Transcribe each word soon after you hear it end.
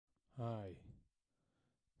Hi.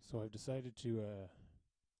 So I've decided to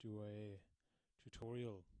do a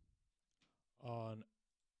tutorial on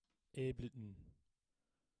Ableton,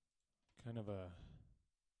 kind of a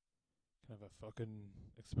fucking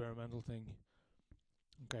experimental thing.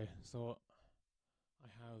 Okay, so I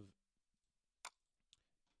have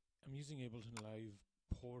I'm using Ableton Live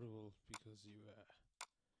Portable because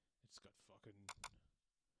it's got fucking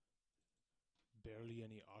barely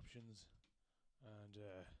any options, and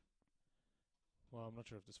well, I'm not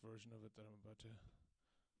sure if this version of it that I'm about to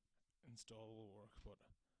install will work, but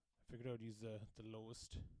I figured I would use the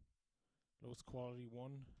lowest quality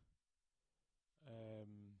one,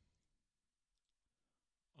 um,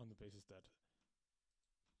 on the basis that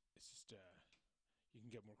it's just you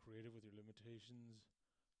can get more creative with your limitations.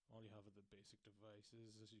 All you have are the basic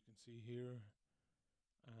devices, as you can see here,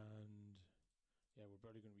 and yeah, we're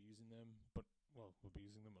barely going to be using them, but well, we'll be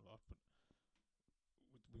using them a lot, but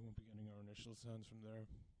we won't be getting our initial sounds from there.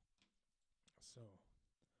 So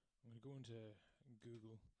I'm going to go into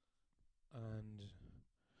Google, and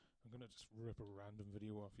I'm going to just rip a random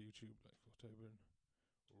video off YouTube, like we'll type in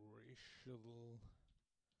racial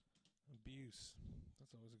abuse.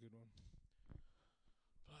 That's always a good one.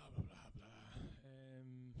 Blah blah blah blah.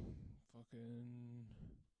 Fucking.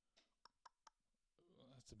 Well,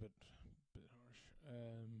 that's a bit harsh.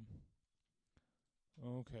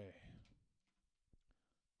 Okay.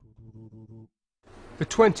 The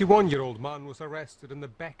 21-year-old man was arrested in the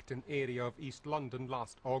Beckton area of East London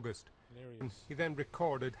last August. Hilarious. He then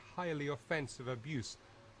recorded highly offensive abuse,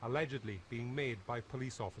 allegedly being made by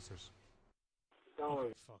police officers.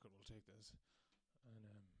 Okay, fuck it, we'll take this.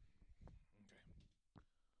 And okay.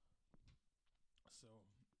 So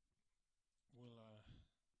we'll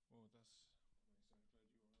that's SoundCloud URL.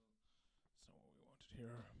 That's not what we wanted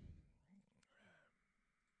here.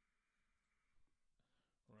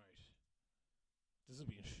 Right. This will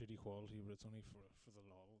be in shitty quality, but it's only for the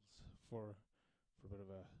lols, for a bit of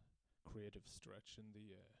a creative stretch in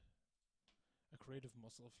the a creative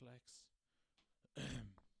muscle flex. Come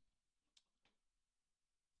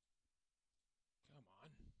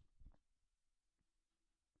on.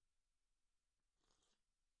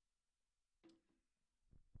 A bit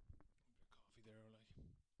of coffee there, like.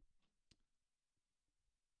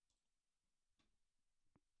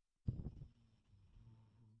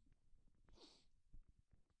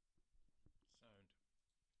 Sound.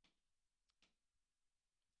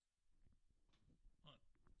 On.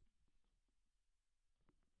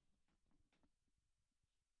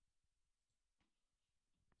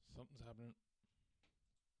 Something's happening.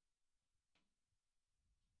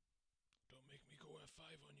 Don't make me go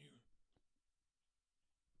F5 on you.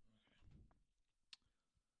 Okay.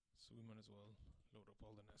 So we might as well load up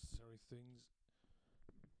all the necessary things.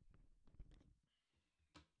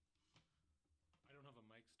 I don't have a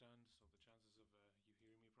mic stand, so the chances of you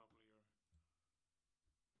hearing me properly are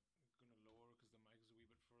gonna lower because the mic is a wee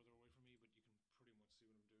bit further away from me, but you can pretty much see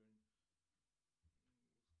what I'm doing. Sort of MIDI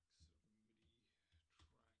track.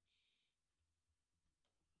 Yeah.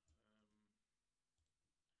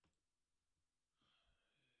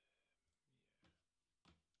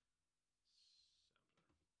 Sampler.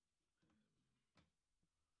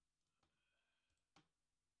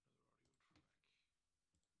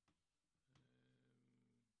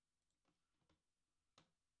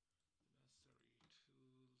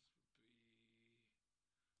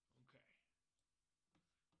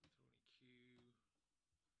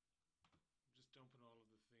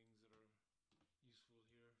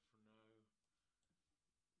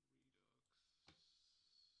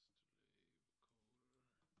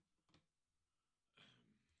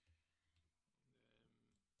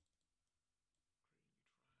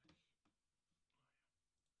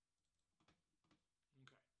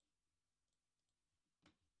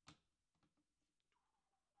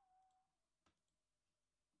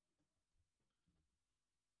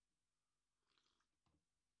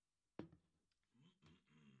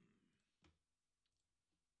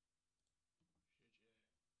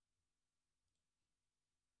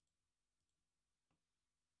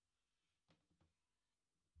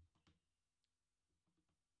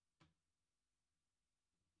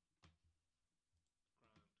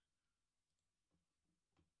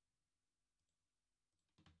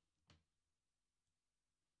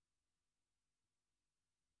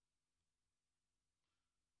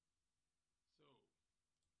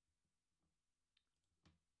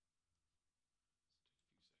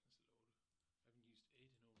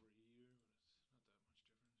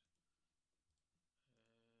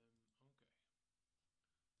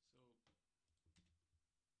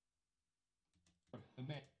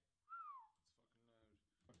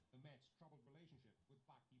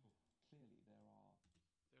 clearly there are.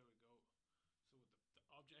 There we go. So the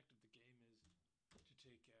object of the game is to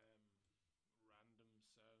take random sounds and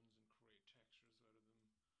create textures out of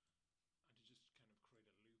them, and to just kind of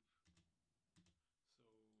create a loop. So there's some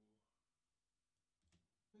white noise there.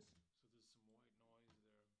 We'll create an audio track,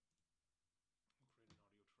 and fucking put it down here. Like a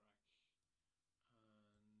 4-bar loop out of it. Turn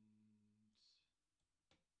this yuck off. Fucking where are you? Okay.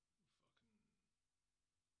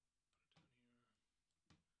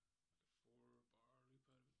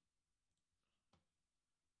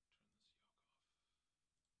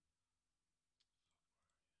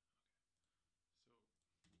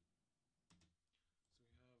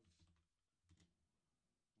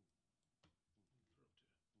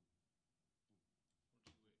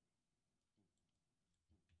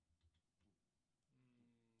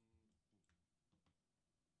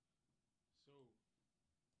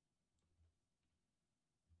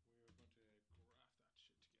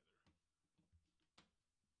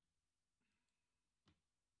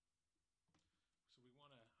 So we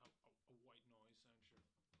have. Put up to 1, 2,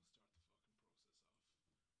 8.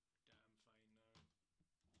 So we're going to graph that shit together. So we want a white noise sound.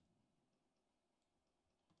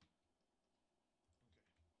 Sure,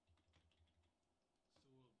 we'll start the fucking process off.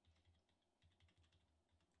 Damn fine now.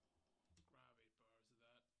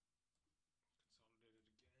 Okay. So we'll grab 8 bars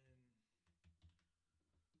of that, consolidate it again,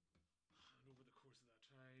 and over the course of that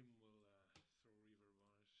time we'll throw reverb on it and just decay it.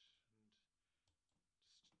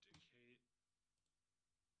 Alright, okay, you have to double click on this fucking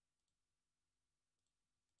thing.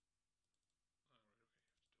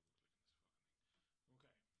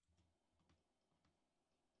 Okay.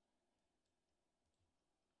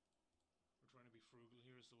 We're trying to be frugal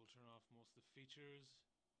here, so we'll turn off most of the features.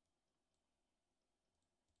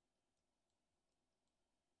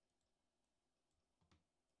 Okay.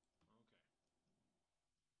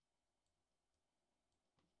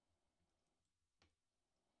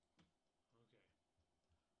 Okay.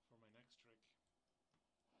 For my next trick,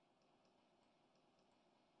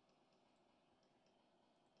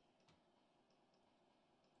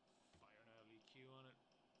 fire now EQ on it.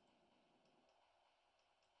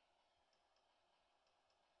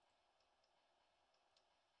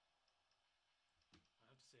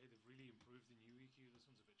 I have to say they've really improved the new EQ. This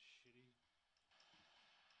one's a bit shitty.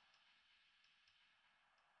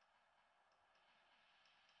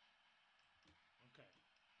 Okay.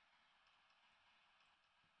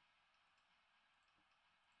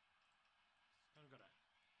 It's kind of got a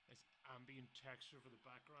nice ambient texture for the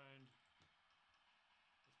background.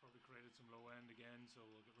 It's probably created some low end again, so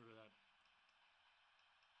we'll get rid of that.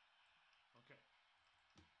 Okay.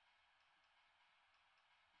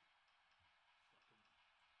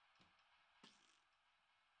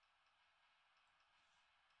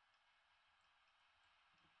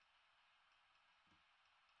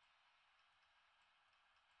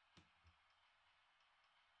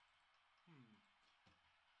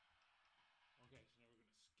 Fucking.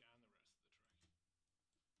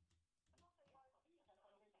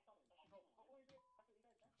 Okay, so now we're going to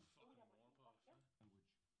scan the rest of the track. Fucking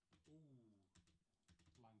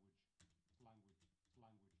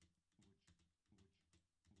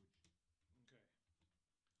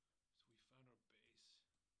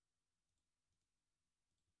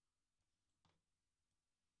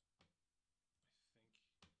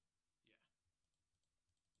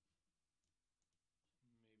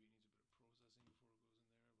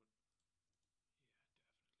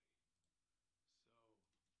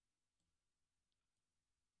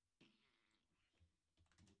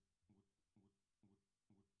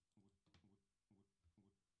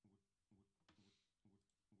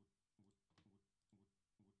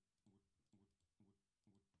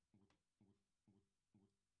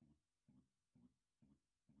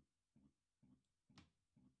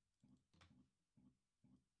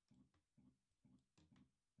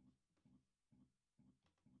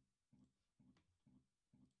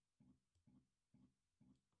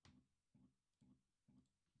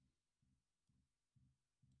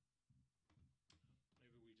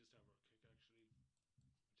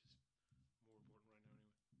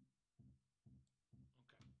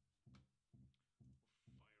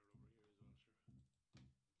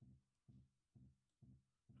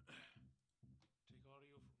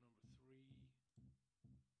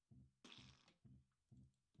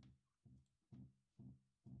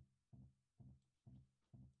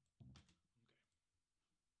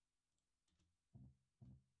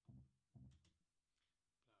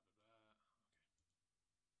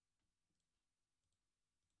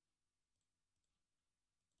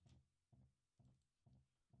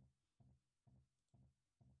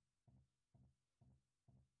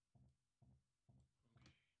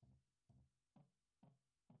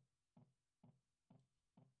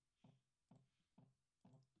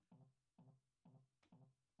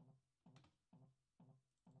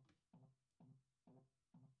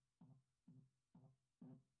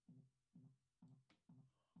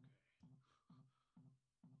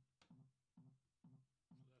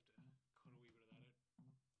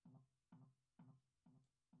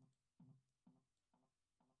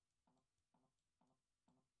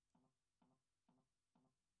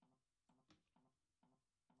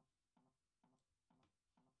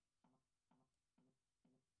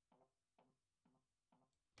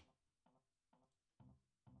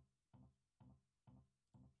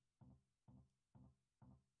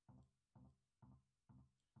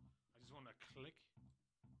click.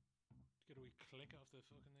 To get a wee click off the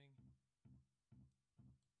fucking thing.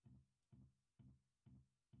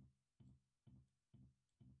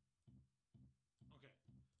 Okay.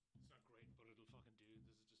 It's not great, but it'll fucking do.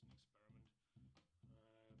 This is just an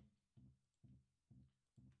experiment.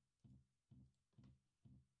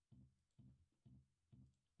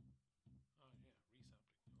 Oh yeah,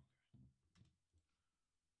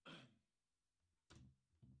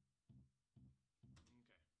 resampling.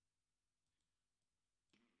 Okay.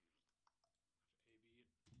 Okay.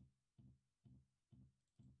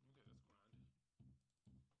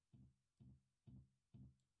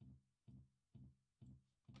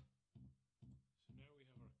 Have to A-B it. Okay, that's grand. So now we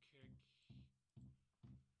have our kick. We'll bring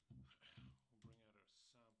out our sampler,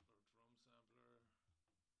 drum sampler.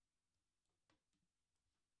 We'll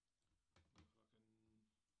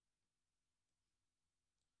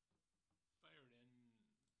fucking fire it in.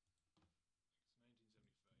 It's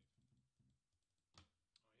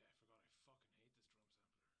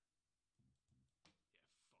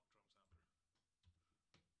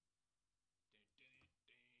 1975. Oh yeah, I forgot. I fucking hate this drum sampler. Yeah, fuck drum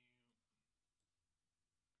sampler.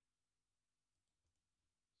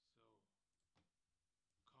 Dun, dun, dun. So,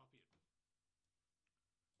 copy it.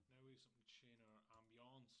 Now we have something to chain our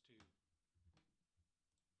ambiance to.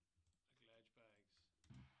 Like ledge bags.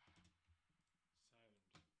 Sound.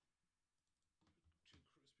 Too crispy, but sure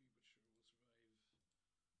we'll survive.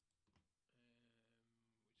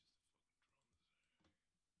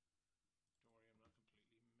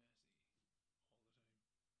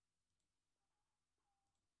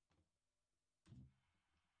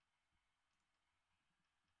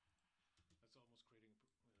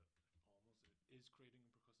 Which is the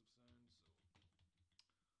fucking drums. Don't worry, I'm not completely messy all the time.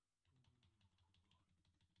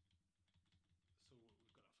 That's almost creating almost it is creating a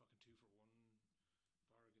percussive sound. So we've got a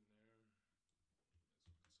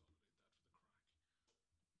fucking 2-for-1 bargain there. Might as well consolidate that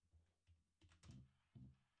for the crack.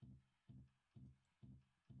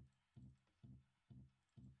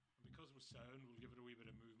 And because we're sound, we'll give it a wee bit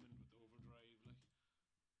of movement with the overdrive, like,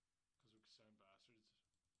 because we're sound bastards.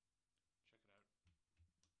 Check it out. Jesus,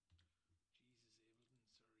 Ableton, sir, you know how to wreck my head.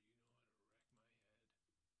 Yeah,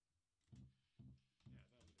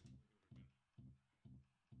 that'll do. We'll give it a bit.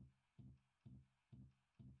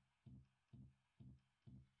 Come on, you bastard.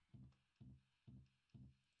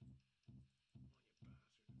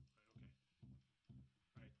 Right, okay.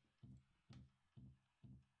 Right.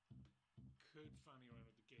 Could fanny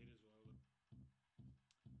around with the gate as well, but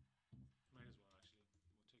might as well actually.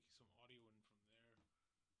 We'll take some audio in from there.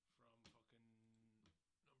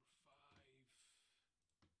 From fucking number 5.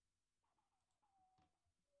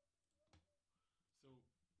 So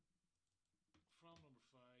from number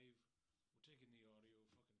 5, we're taking the audio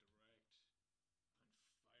fucking direct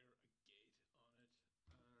and fire a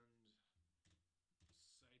gate on it and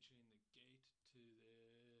sidechain the gate to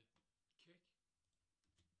the kick.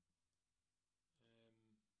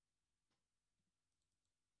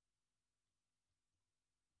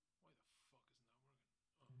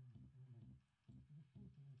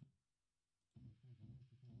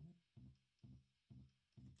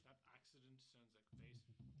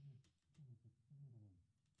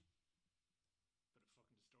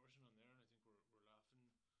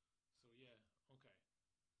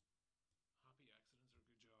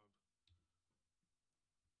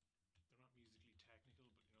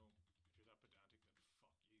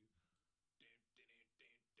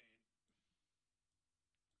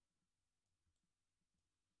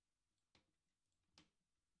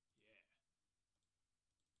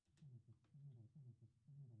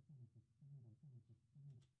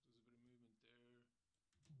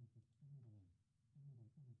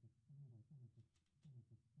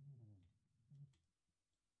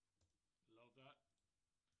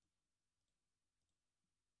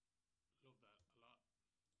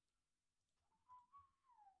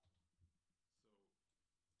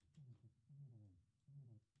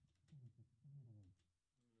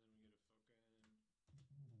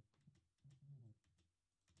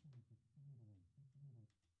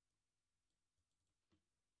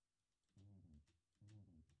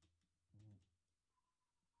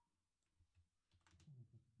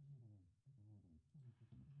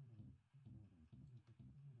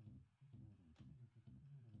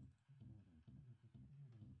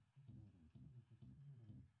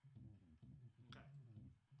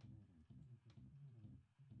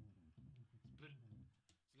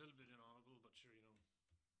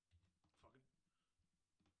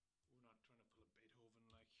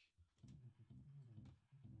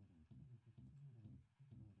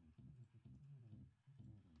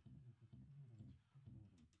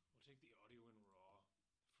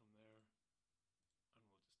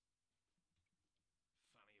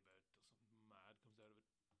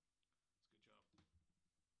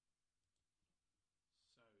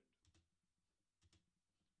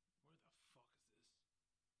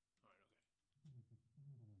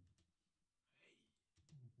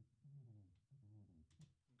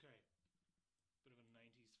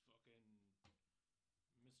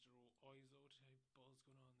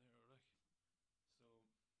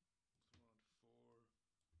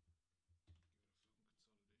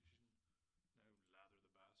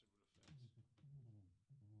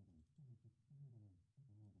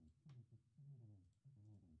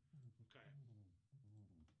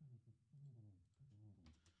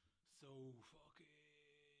 No fucking.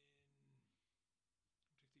 Take the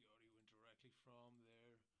audio in directly from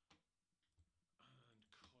there and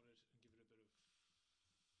cut it and give it a bit of fucking.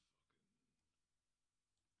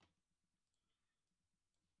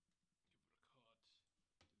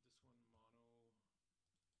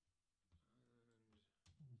 Give it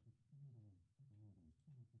a cut. Do this one mono and. Okay, so give this one a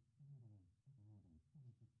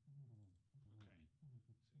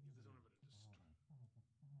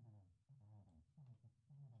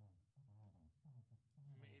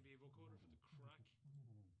bit of maybe a vocoder for the crack.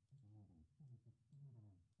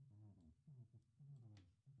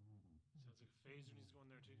 Sounds like a phaser needs to go in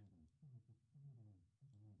there too. It's doing all kinds of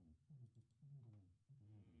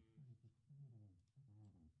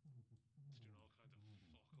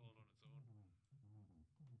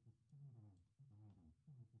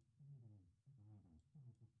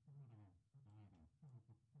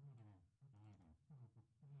fuck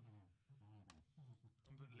all on its own.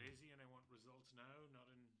 I'm a bit lazy and I want results now, not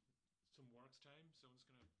in some work's time, so I'm just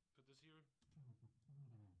gonna put this here. It's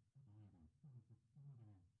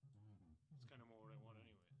kind of more what I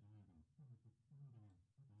want anyway.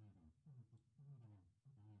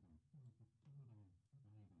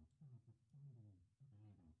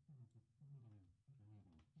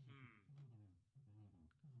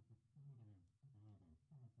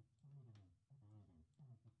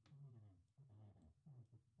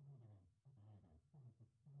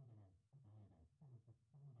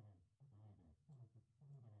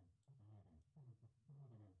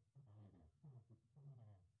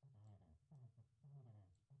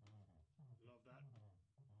 Love that.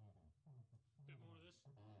 Bit more of this.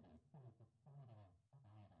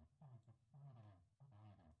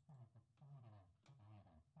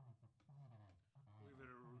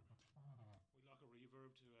 We lock a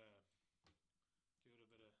reverb to give it a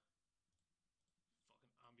bit of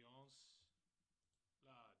fucking ambiance,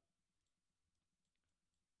 lad.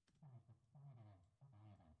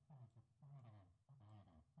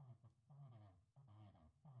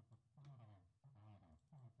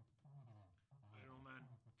 I don't know, man.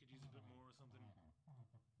 Could use a bit more or something.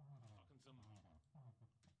 Fucking some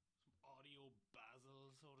audio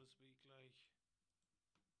basil, so to speak, like.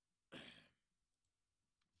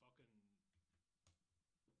 Fucking.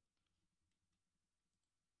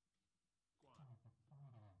 Go on.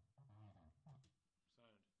 Sound.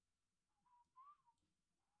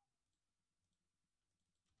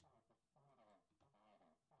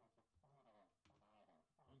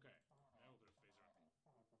 Okay, now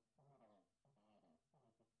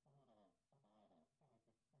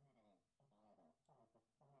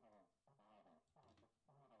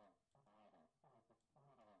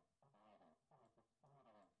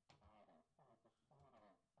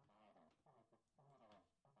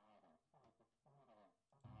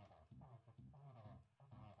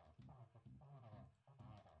a bit of phaser.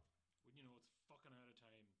 Wouldn't you know it's fucking out of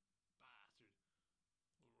time, bastard.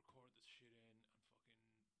 We'll record this shit in and fucking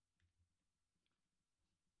fix it.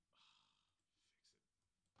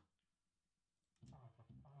 So now I have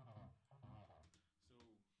to record it again.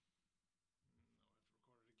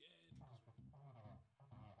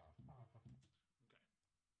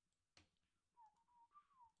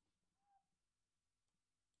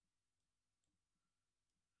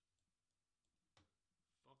 Okay.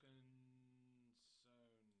 Fucking sound. These things need to go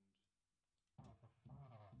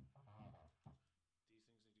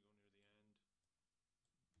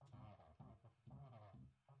near the end.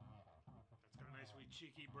 That's got a nice wee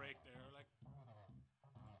cheeky break there, like.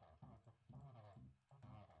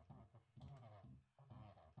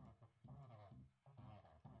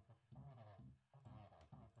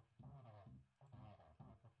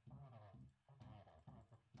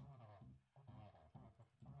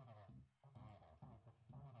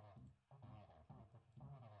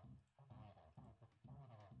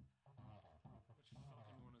 Which fucking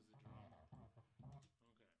one is the drum? Okay.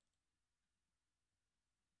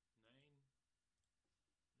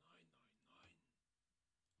 9. 999. Okay.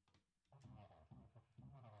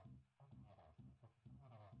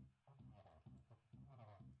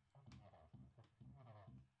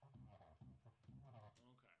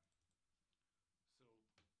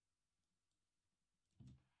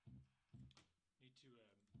 So need to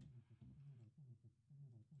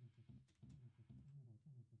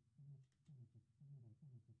so we can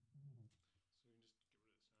just get rid of this now.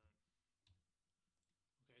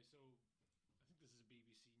 Okay, so I think this is a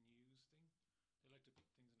BBC News thing. They like to put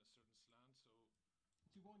things in a certain slant, so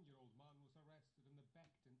 21-year-old man was arrested in the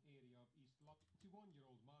Beckton area of East London.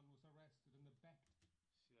 21-year-old man was arrested in the Beckton.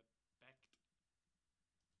 See that? Becked.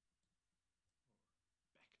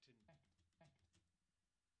 Or Beckton.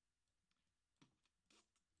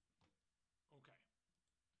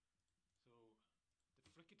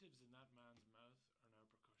 in that man's mouth are now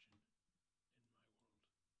percussion in my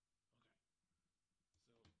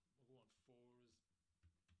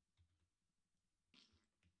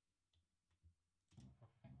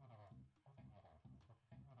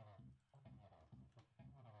world. Okay.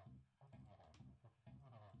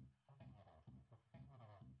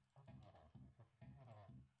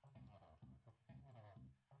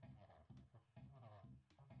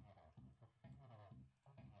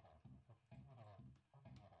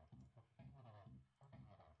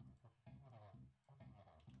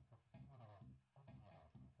 So we'll go on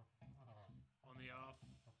fours. On the off.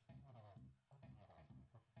 That's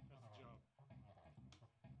the job.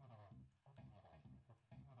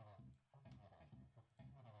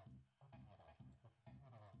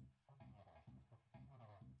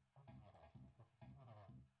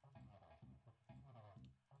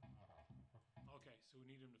 Okay, so we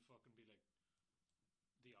need him to fucking be like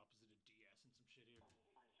the opposite of DS and some shit here.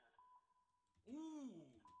 Ooh!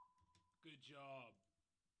 Good job.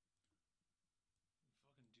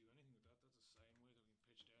 We can fucking do anything with that. That's a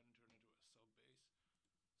sine wave that we can pitch down and turn into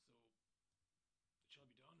a sub bass. So it shall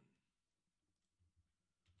be done.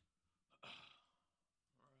 Alright.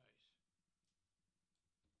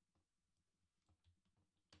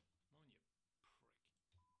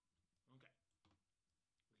 Come on,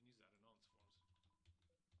 you prick. Okay.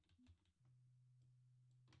 We can use that in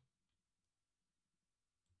all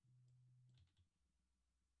its forms.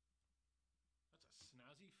 That's a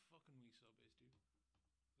snazzy fucking wee sub bass, dude.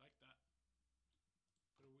 Like that.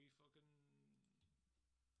 Put a wee fucking modulate it.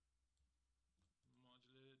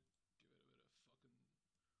 Give it a bit of fucking.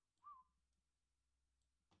 Where the fuck's the sample?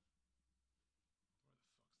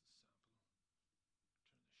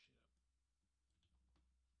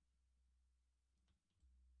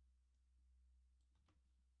 Turn this shit up.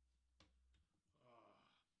 Ah.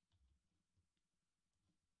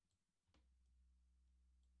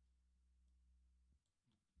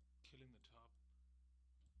 Killing the top.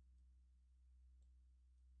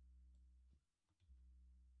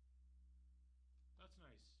 That's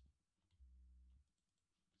nice.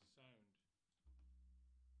 Sound.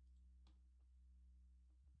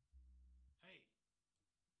 Hey.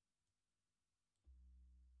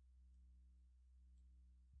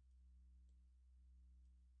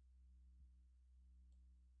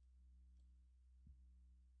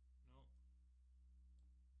 No.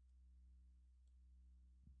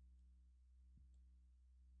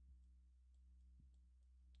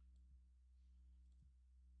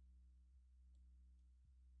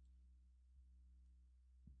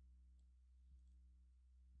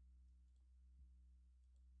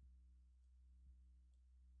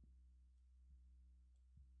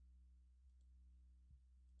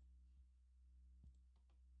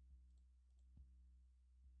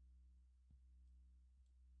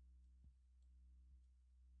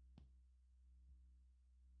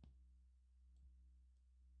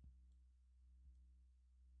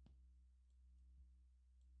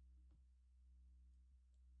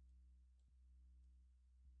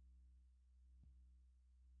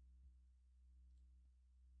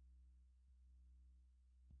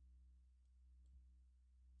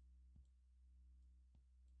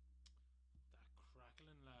 That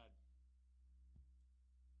crackling lad.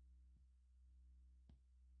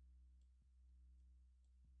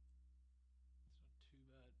 It's not too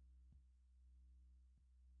bad.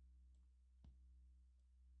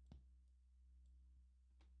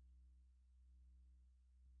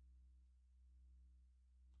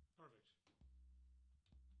 Perfect. Fucking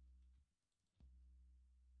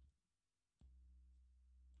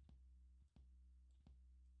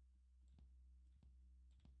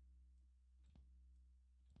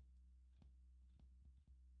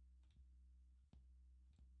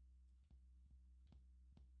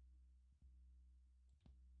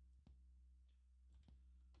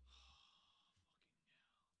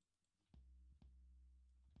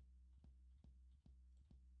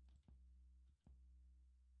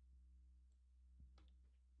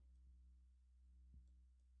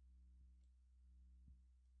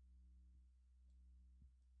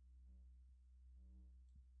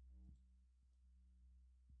hell.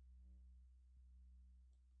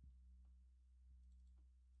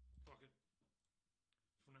 Fuck it.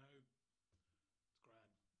 For now, it's grand.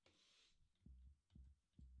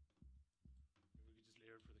 Maybe we could just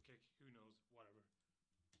layer it for the kick. Who knows? Whatever.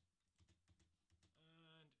 And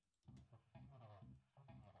boom.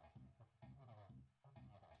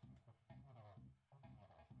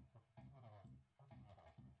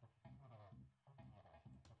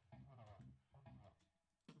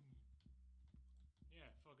 Yeah,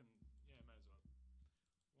 fucking yeah, might as well.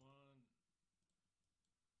 One.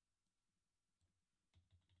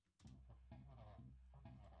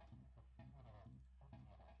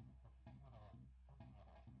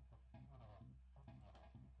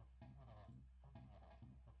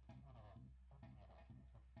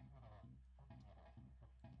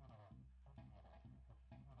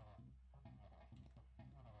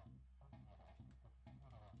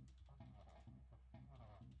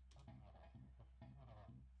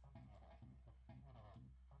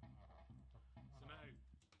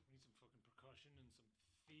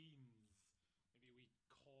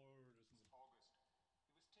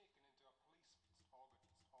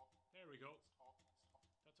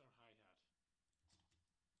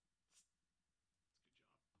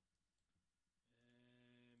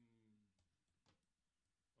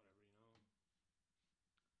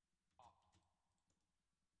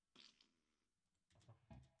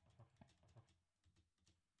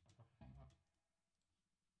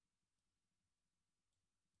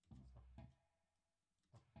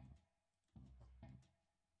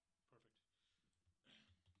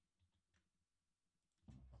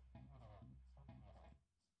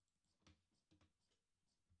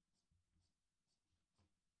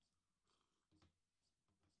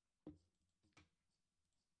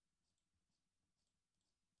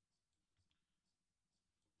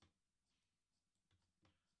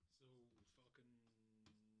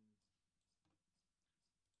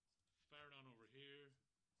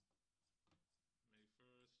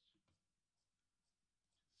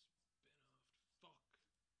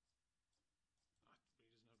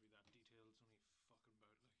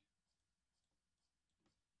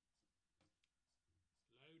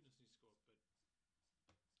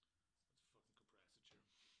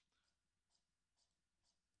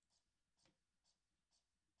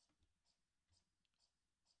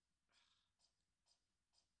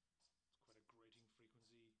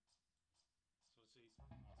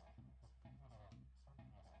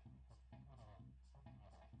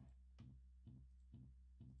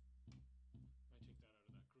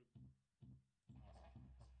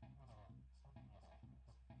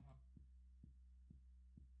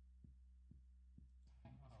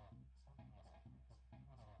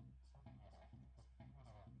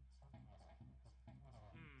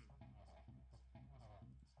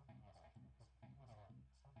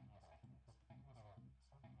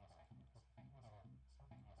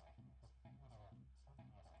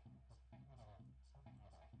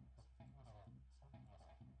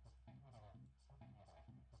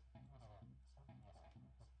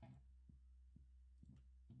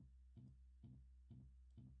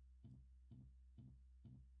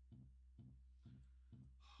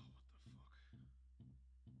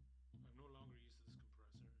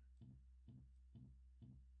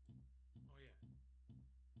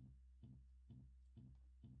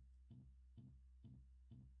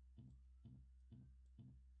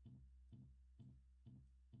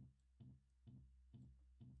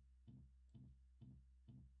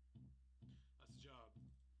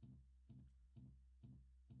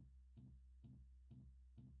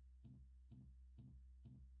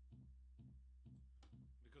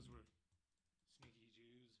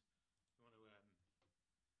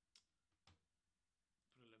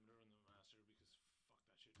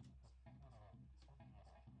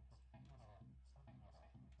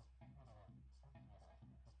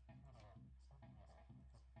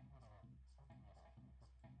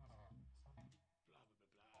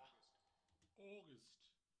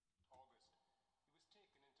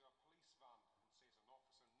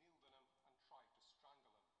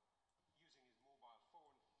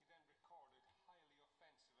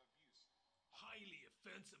 highly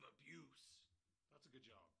offensive abuse. That's a good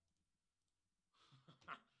job.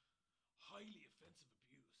 Highly offensive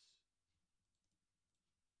abuse.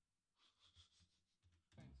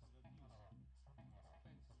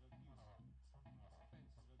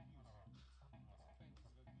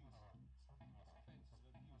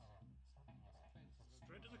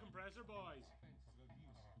 Straight to the compressor, boys.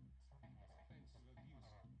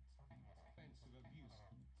 Fuck you.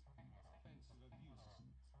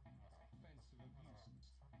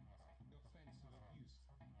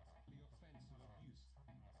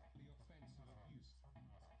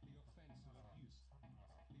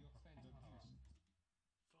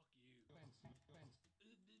 Gay.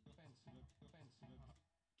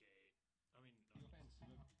 I mean, not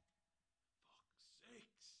fuck's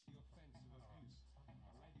sakes.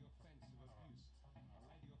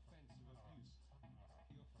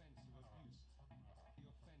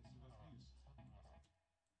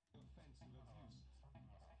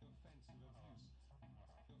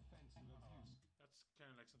 That's kind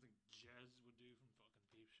of like something Jez would do from fucking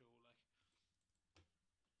Peep Show, like.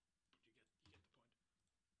 But you get the point.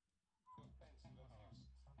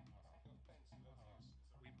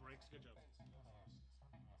 We breaks, good job.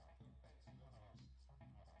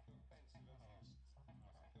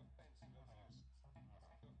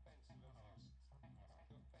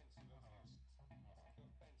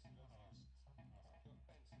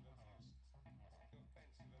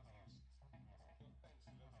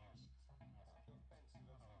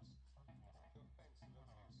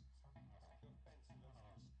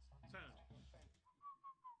 Sound.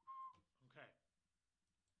 Okay.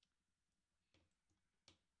 This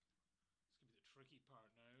could be the tricky part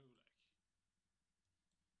now, like.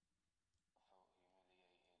 I felt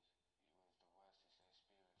humiliated. It was the worstest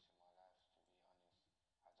experience in my life, to be honest.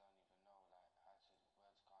 I don't even know, like, words can't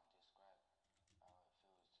describe how it feels to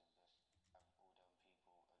just have all them people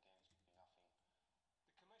against me, nothing.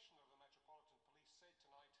 The Commissioner of the Metropolitan Police said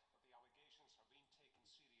tonight that the allegations are being taken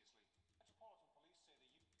seriously. Metropolitan Police say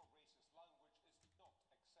the use of racist language is not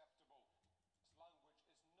acceptable. This language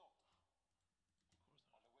is not. Of course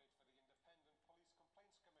not. While they wait for the Independent Police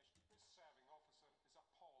Complaints Commission, this serving officer is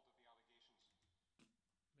appalled at the allegations.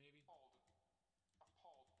 Maybe. Appalled. Let's see.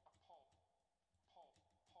 Appalled.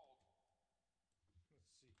 So let's see what we can do with that.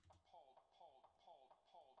 That fucking gem. It's a wee bit of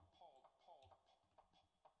a. So we could,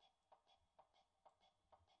 I don't know, pitch it up or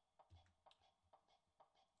something. Or pitch it down, maybe. Yeah.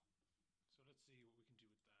 Give a bit of meat to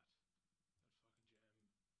them bones.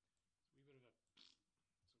 Try beats.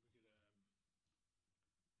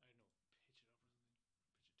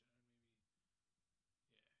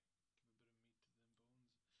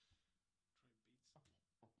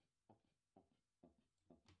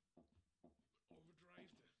 Overdrive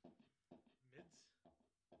the mids.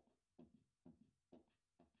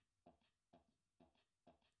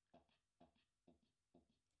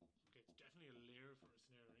 Okay, it's definitely a layer for a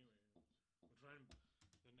snare anyway. We'll try and.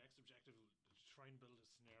 The next objective will try and build a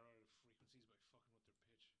snare out of frequencies by fucking with their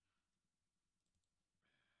pitch.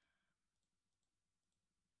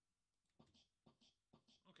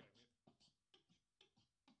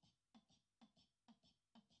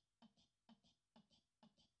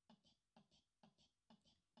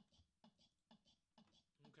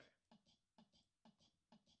 Okay, okay.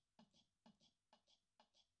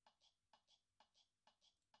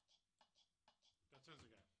 That sounds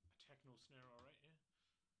like a techno snare, alright, yeah?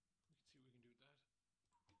 We can see what we can do with that.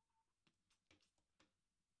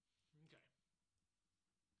 Okay.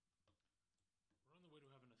 We're on the way to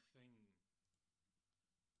having a thing.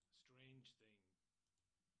 A strange thing.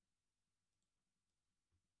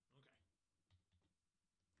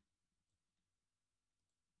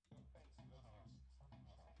 Okay. On you fucking wanker,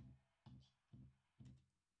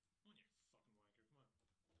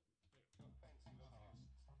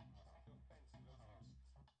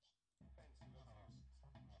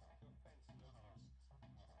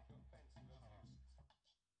 come on.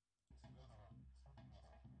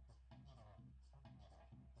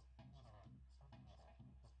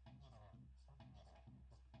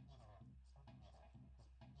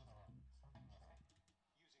 There.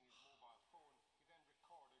 Using his mobile phone, he then recorded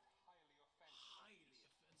highly offensive Highly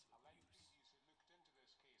offensive A lead abuse. previously looked into this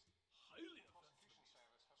case. Highly The offensive prosecution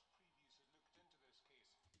abuse. service has previously looked into this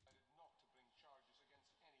case, decided not to bring charges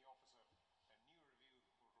against any officer. A new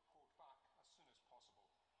review will report back as soon as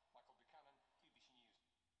possible. Michael Buchanan, BBC News.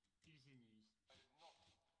 BBC News. Decided not.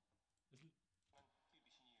 Listen. BBC News.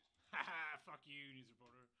 Haha, fuck you, news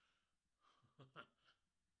reporter.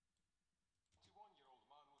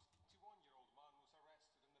 21-year-old man was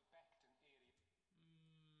arrested in the Beckton area.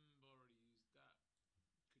 Already used that.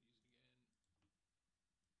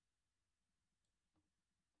 Could use it again.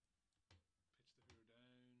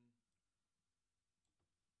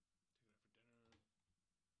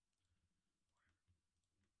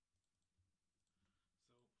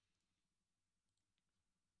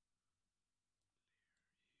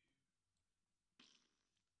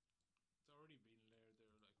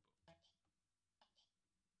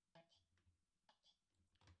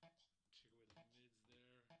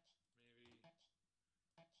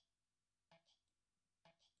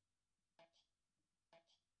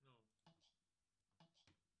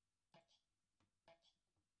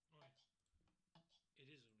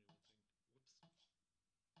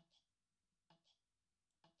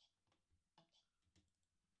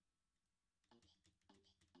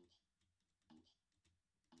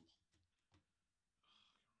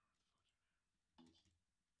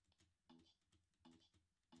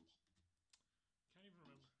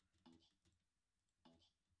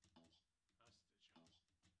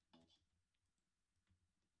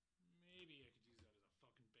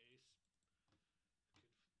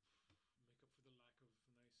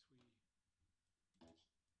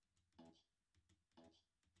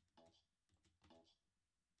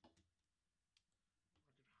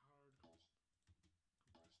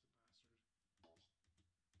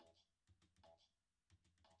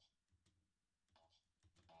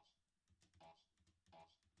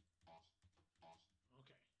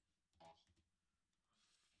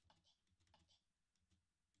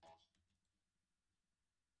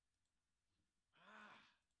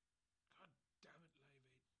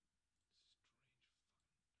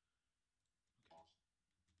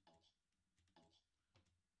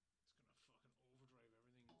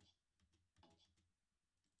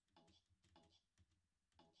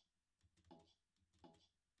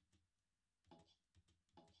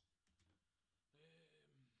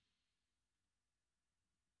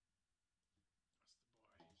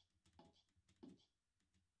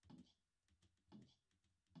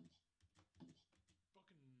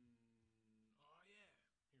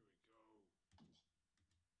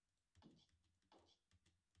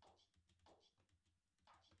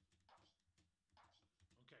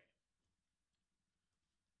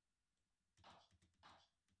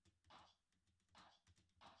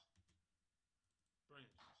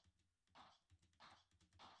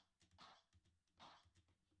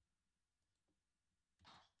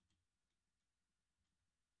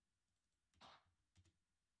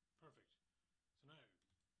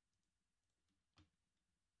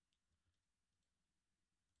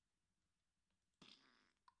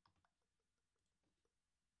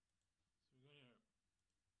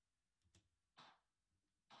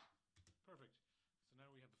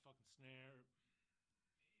 snare. Maybe we might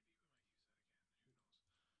use that again.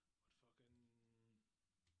 Who knows?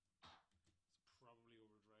 But fucking, it's probably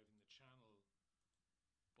overdriving the channel.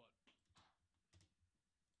 But okay, we bit of fucking.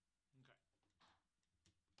 Yeah, that sounded okay. We bit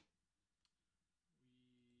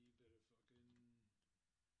of definition. Do it.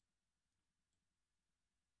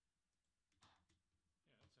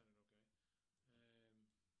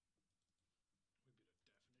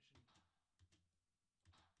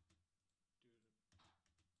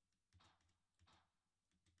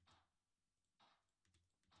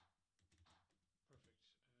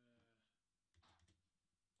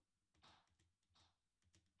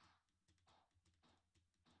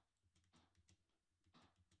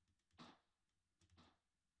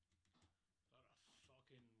 Perfect.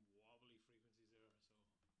 A lot of fucking wobbly frequencies there, so we'll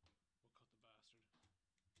cut the bastard.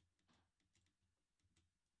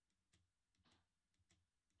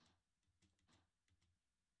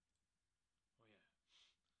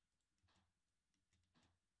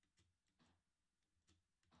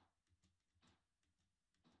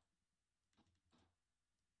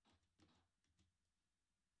 Oh yeah.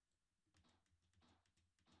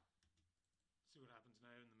 See what happens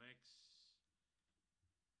now in the mix. Fucking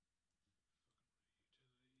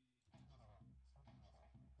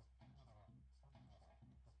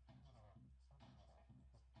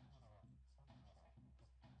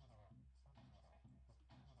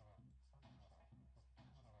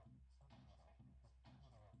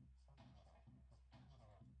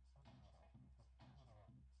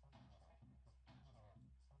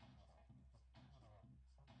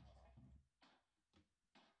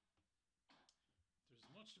There's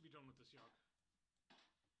much to be done with this York.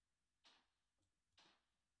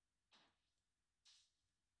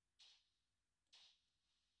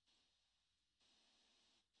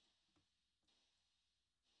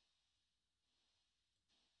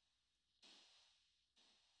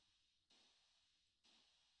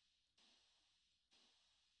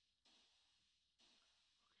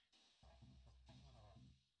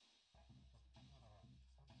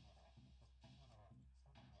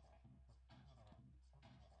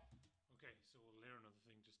 Okay, so we'll layer another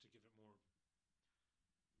thing just to give it more,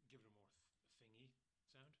 thingy sound. Okay, that's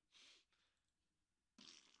okay.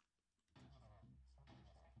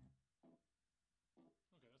 You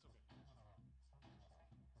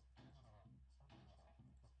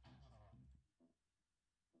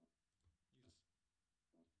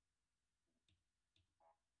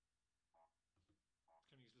just kind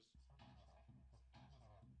of use this.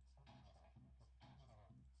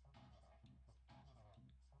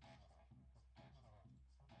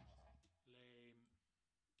 Lame.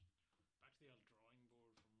 Back to the old drawing board for more.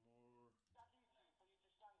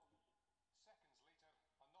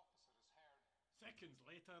 Seconds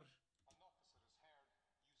later, an officer is heard. Seconds later. An officer is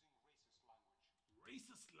heard using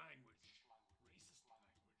racist language. Racist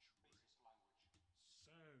language.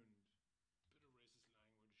 Racist language.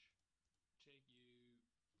 Racist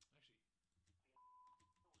language. Sound.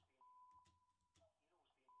 Bit of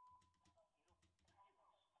racist language.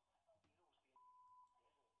 Take you. Actually.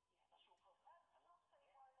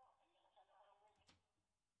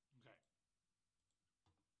 Okay. What's this?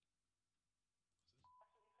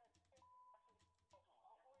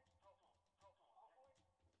 Class.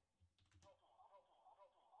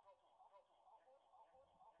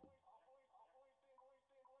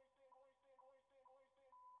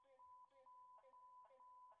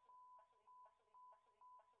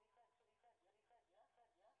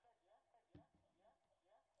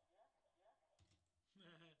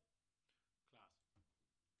 Anyway.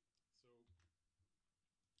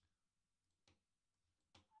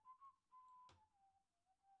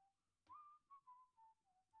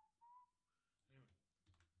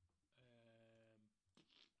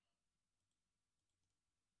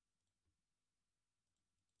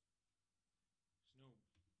 There's no.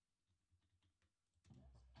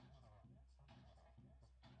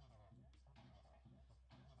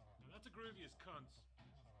 Now that's a groovy as cunts.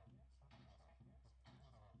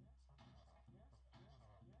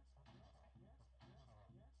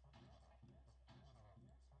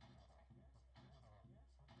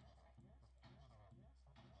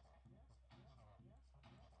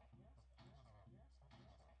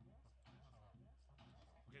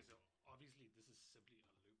 Okay, so obviously this is simply a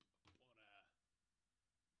loop, but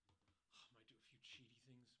I might do a few cheaty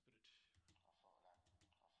things, but it. That's a wee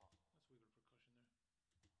bit of percussion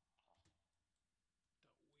there.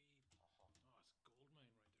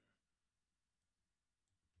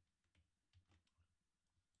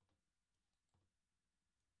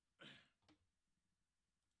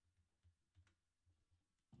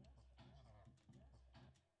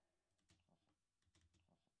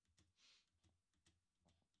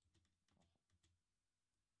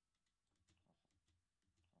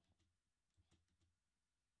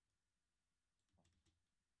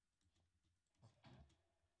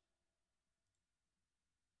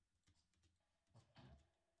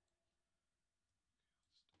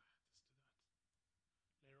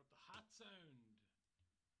 sound.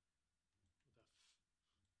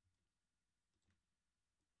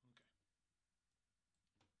 With that. Okay.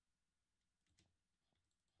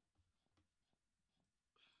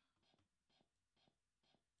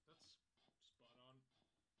 That's spot on.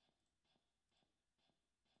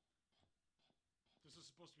 This is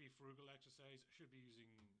supposed to be a frugal exercise. I should be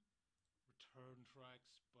using return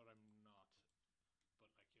tracks, but I'm not. But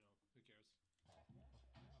like, you know, who cares? Okay.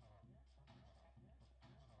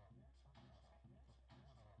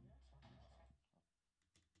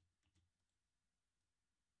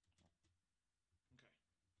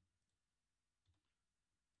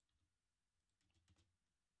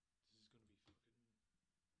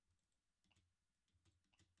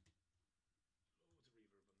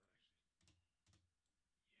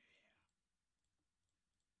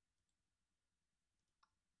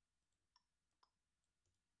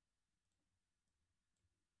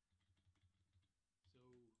 This is gonna be fucking loads of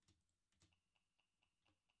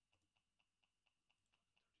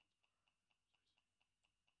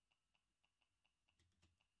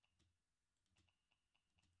reverb on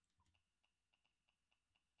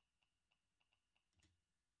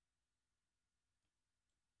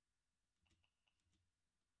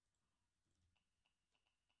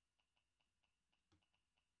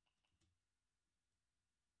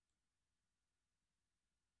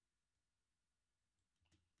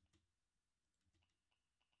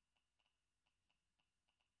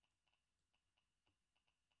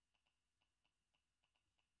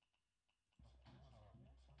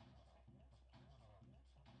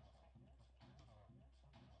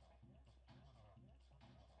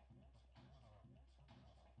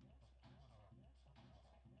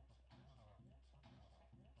actually. Yeah.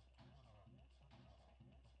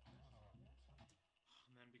 So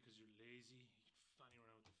and then because you're lazy, you can fanny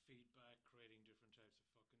around with the feedback, creating different types of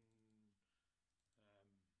fucking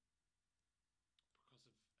percussive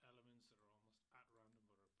elements that are almost at random but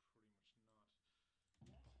are pretty much not.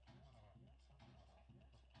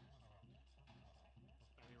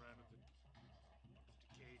 Fanny around with the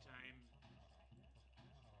decay time.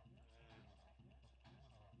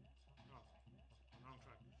 No, wrong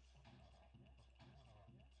track.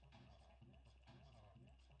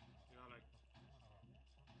 You know, like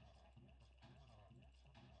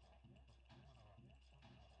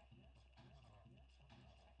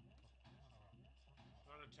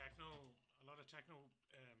a lot of techno,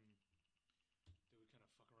 they would kind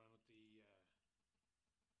of fuck around with the.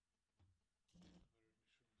 I better make sure my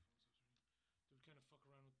phone's not ringing. They would kind of fuck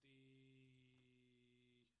around with the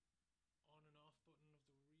on and off button of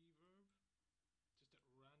the reverb, just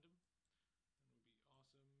at random, and it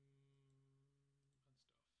would be awesome and stuff. So yeah.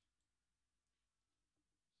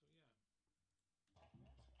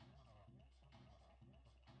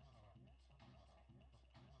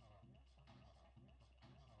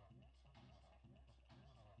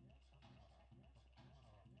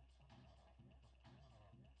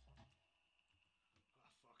 Ah,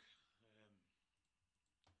 fuck.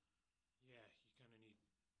 Yeah, you kind of need a wee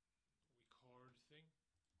chord thing. The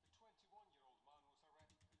 21-year-old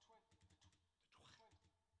man was arrested. Okay, we'll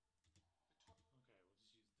just use this to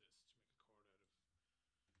make a chord out of. Maybe a pad?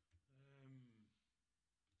 No, we'll make a pad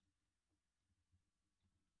first.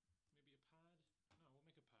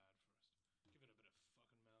 Give it a bit of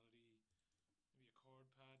fucking melody. Maybe a chord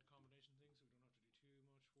pad combination thing so we don't have to do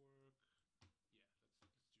too much work.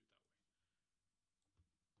 Yeah, let's do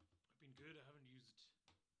it that way. I've been good. I haven't used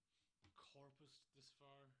corpus this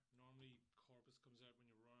far. Normally corpus comes out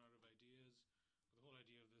when you run out of ideas. But the whole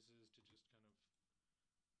idea of this is to just kind of keep you inspired, like,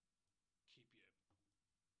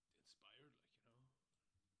 you know.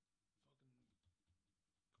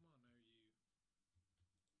 Fucking come on now, you.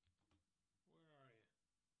 Where are you?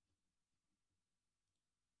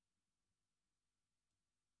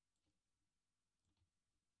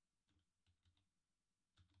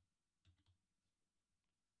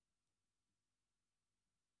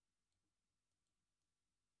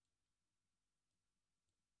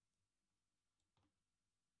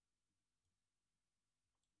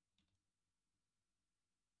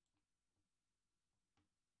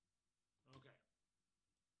 Okay.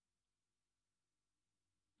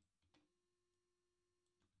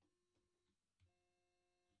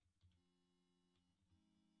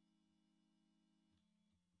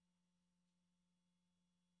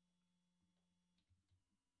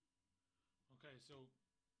 Okay, so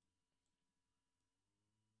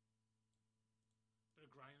bit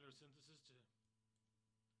of granular synthesis to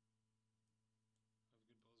have a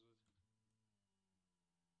good buzz with.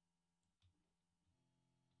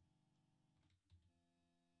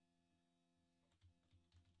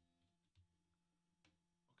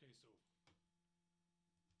 Okay, so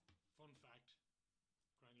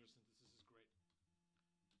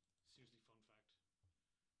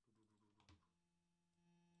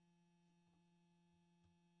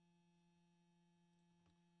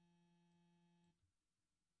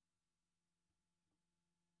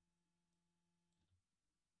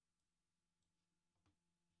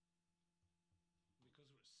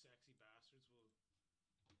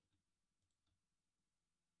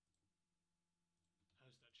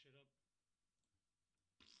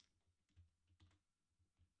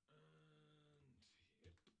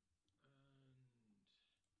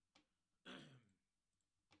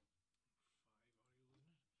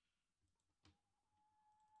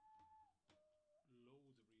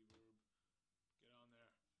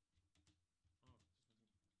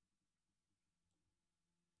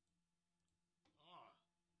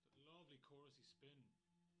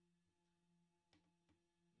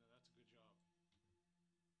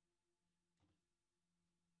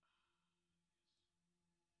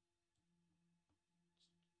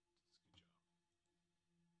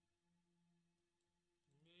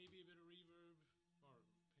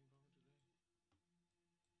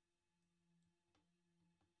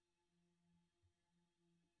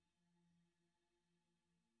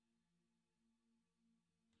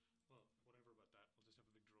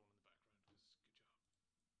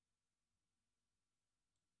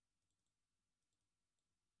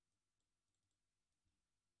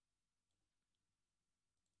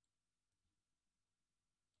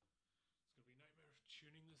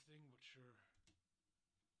thing, but sure.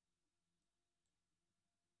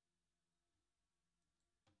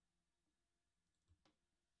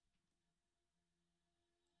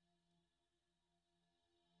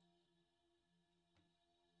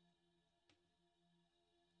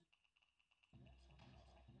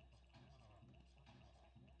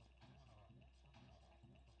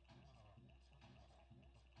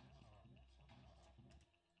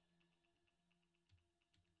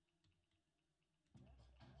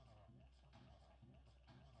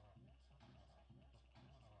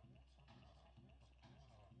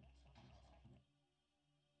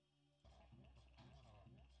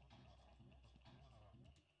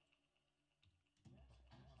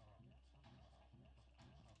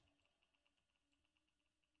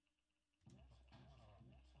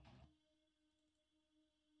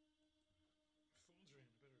 My phone's ringing, I better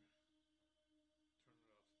turn it off.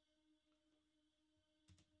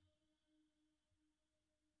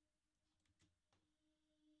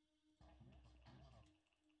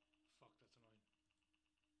 Fuck, that's annoying.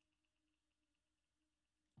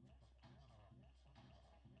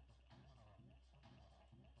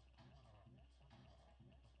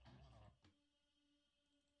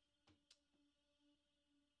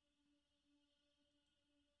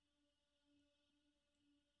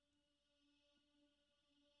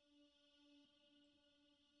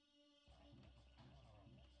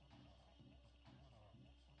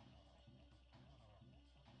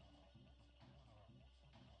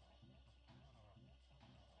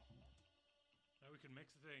 Now we can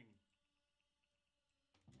mix the thing.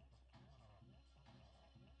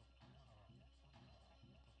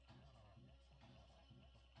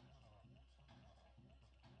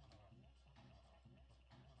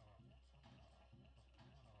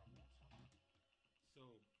 So,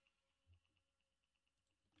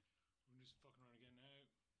 we're gonna do some fucking around again now.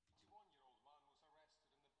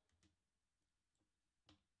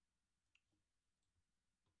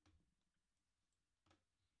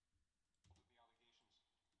 21-year-old man was arrested in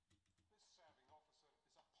the allegations.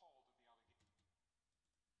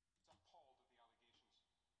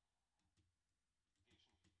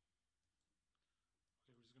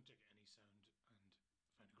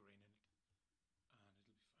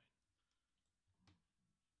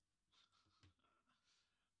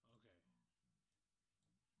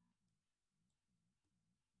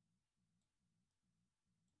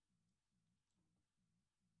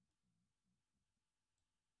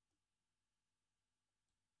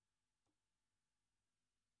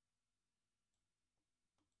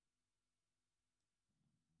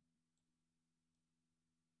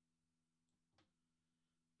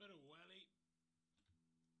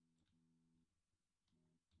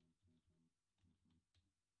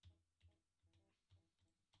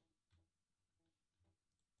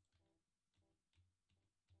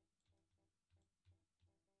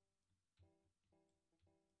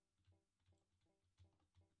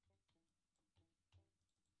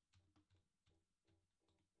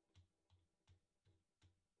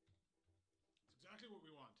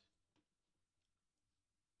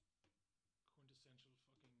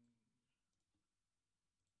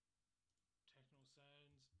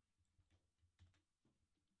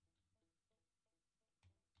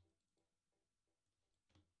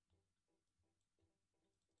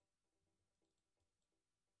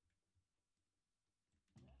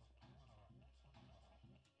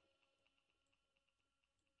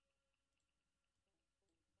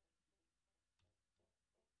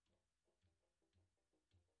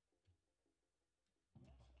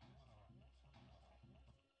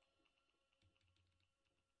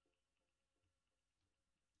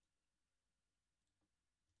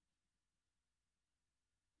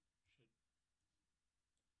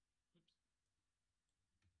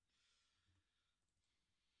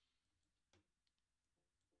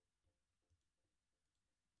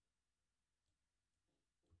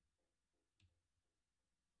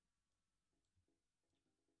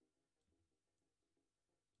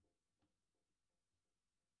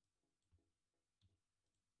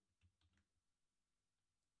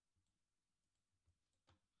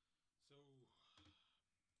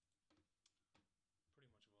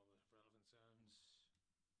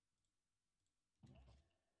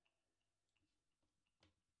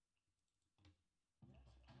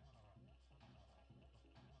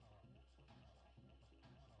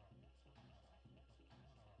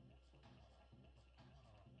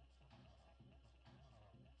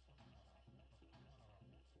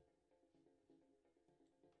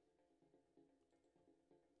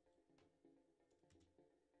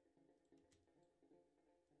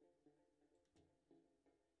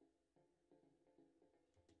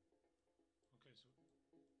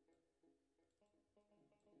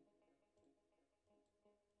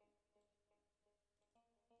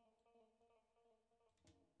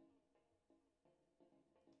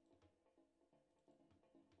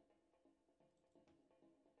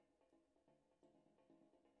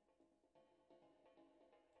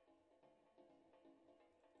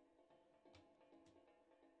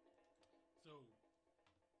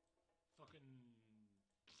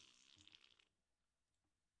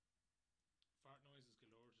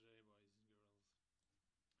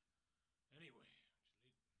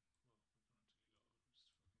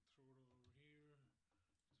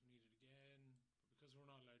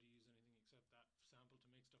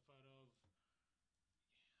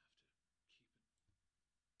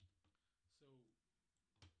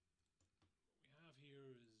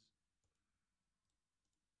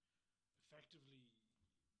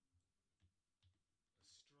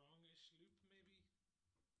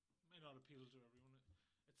 appeal to everyone.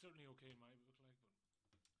 It's certainly okay in my book, like, but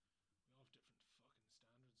we all have different fucking standards,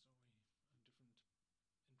 don't we? And different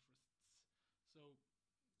interests. So the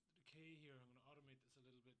decay here, I'm going to automate this a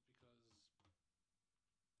little bit because it's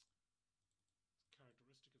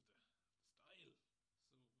characteristic of the style. So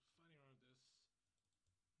fanning around this, like,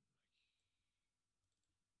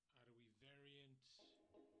 add a wee variant.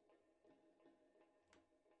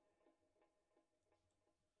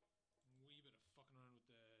 Wee bit of fucking around with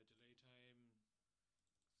the delay time. This is the kind of shit you want to be fanning around with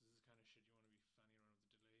the delay in.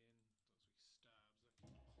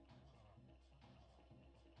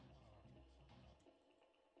 Those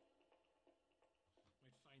wee stabs. Like.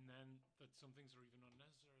 Might find then that some things are even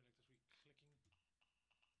unnecessary,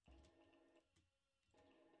 like this wee clicking.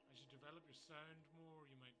 As you develop your sound more,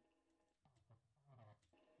 you might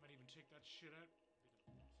even take that shit out.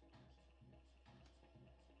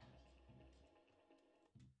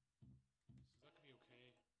 So that could be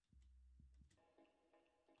okay.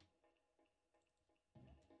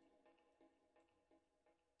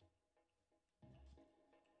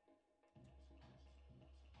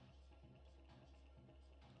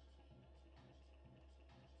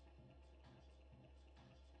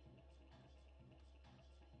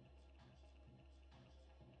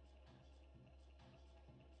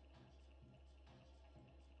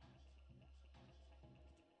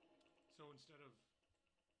 So instead of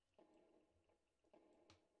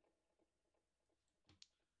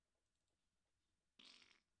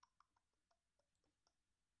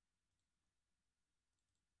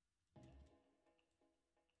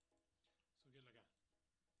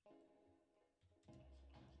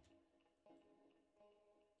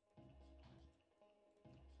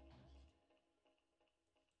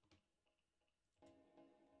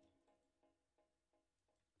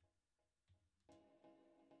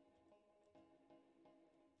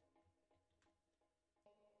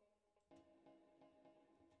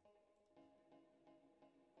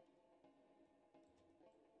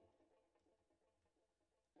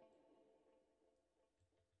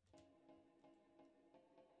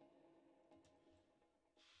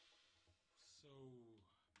so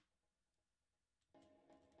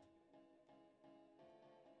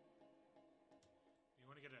we get like a so you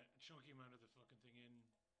want to get a chunky amount of the fucking thing in, and you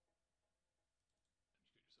get yourself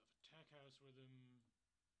a tech house rhythm.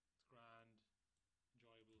 It's grand,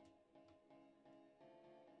 enjoyable. Might want to fanny around with the rhythm a little bit, but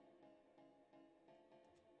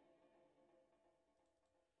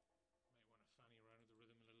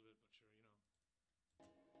sure, you know.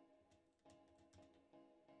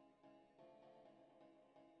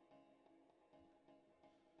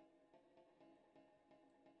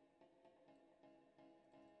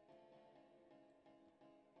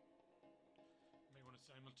 You might want to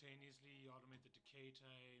simultaneously automate the decay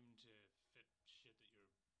time to fit shit that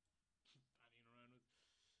you're fanning around with.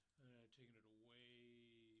 Taking it away,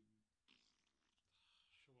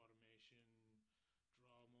 show automation,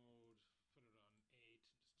 draw mode, put it on 8,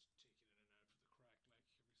 and just take it in and out for the crack, like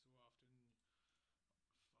every so often. Fuck with the thing, blah blah.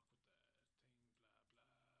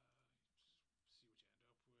 Just see what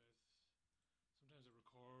you end up with. Sometimes I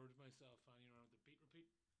record myself fanning around with the beat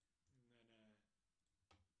repeat, and then yeah,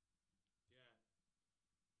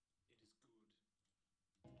 it is good.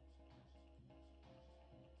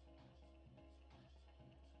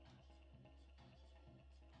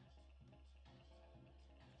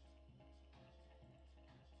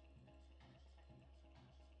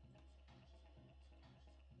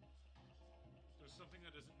 There's something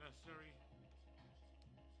that isn't necessary.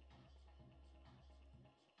 Offensive abuse.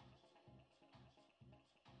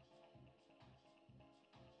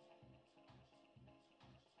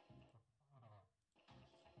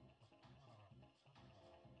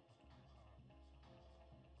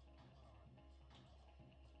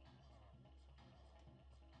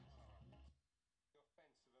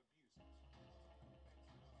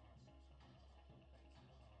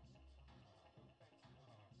 Offensive abuse. Offensive abuse. Offensive abuse. Offensive abuse. Offensive abuse. Offensive abuse. Offensive abuse. Offensive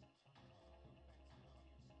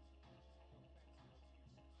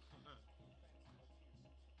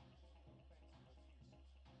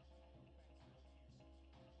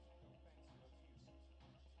abuse.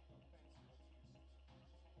 Offensive abuse. Offensive abuse.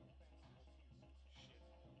 Offensive abuse. Shit.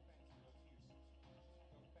 Offensive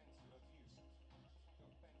abuse. Offensive abuse.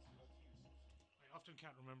 Offensive abuse. I often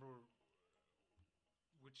can't remember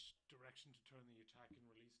which direction to turn the attack and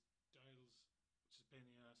release dials, which is a pain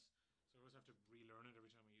in the ass. So I always have to relearn it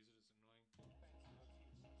every time I use it. It's annoying.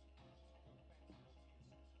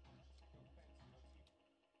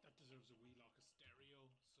 That deserves a wee lock of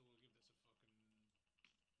stereo, so we'll give this a fucking wee lock of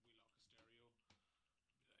stereo. Be like,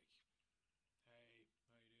 hey, how you doing?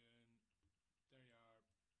 There you are.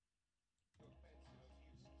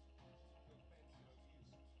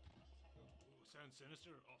 sounds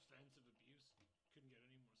sinister. Offensive abuse. Couldn't get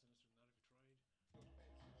any more sinister than that if you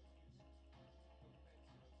tried.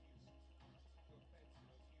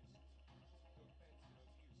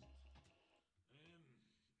 Yeah, like,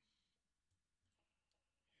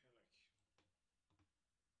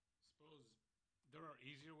 suppose there are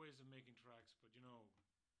easier ways of making tracks, but you know,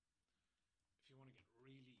 if you want to get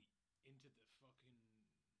really into the fucking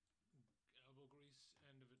elbow grease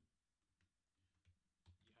end of it,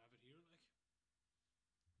 you have it here, like.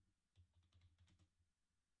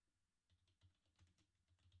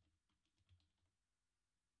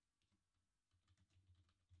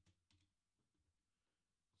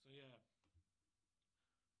 So yeah,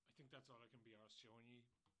 I think that's all I can be arsed showing you.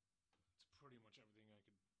 It's pretty much everything I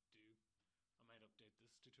could do. I might update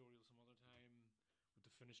this tutorial some other time with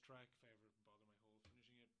the finished track if I ever